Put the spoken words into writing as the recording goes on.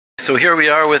So here we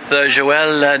are with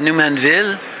Joelle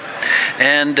Numainville,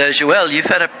 and Joelle, you've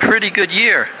had a pretty good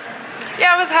year.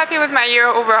 Yeah, I was happy with my year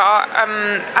overall.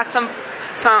 At some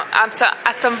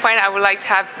point, I would like to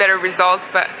have better results,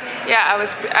 but yeah,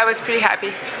 I was pretty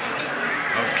happy.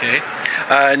 Okay,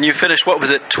 and you finished, what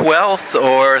was it, 12th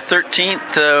or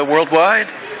 13th worldwide?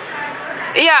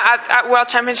 Yeah, at World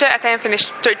Championship, I think I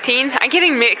finished 13. I'm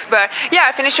getting mixed, but yeah,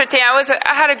 I finished 13.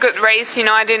 I had a good race. You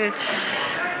know,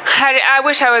 I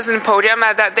wish I was in the podium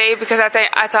at that day because I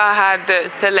thought I had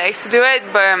the legs to do it,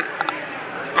 but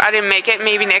I didn't make it.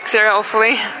 Maybe next year,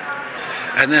 hopefully.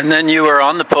 And then you were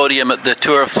on the podium at the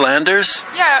Tour of Flanders?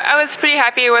 Yeah, I was pretty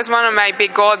happy. It was one of my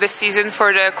big goals this season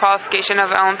for the qualification of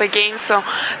the Olympic Games. So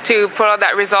to pull out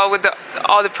that result with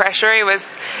all the pressure, it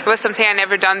was something I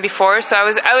never done before. So I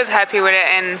was happy with it,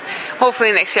 and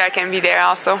hopefully next year I can be there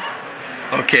also.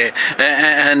 Okay,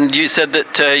 and you said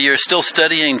that you're still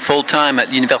studying full-time at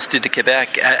Université de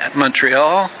Québec at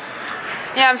Montreal?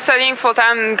 Yeah, I'm studying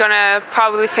full-time. I'm going to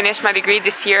probably finish my degree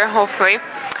this year, hopefully.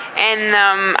 And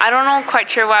I don't know quite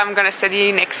sure what I'm going to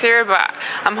study next year, but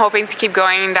I'm hoping to keep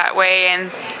going that way and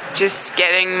just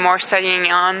getting more studying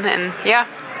on, and yeah.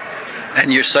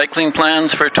 And your cycling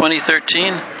plans for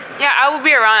 2013? Yeah, I will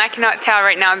be around. I cannot tell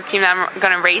right now the team that I'm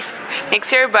going to race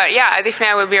next year, but yeah, definitely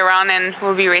I will be around and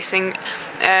we'll be racing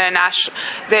the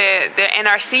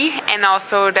NRC and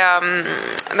also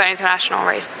the international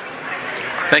race.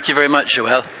 Thank you very much,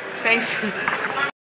 Joelle. Thanks.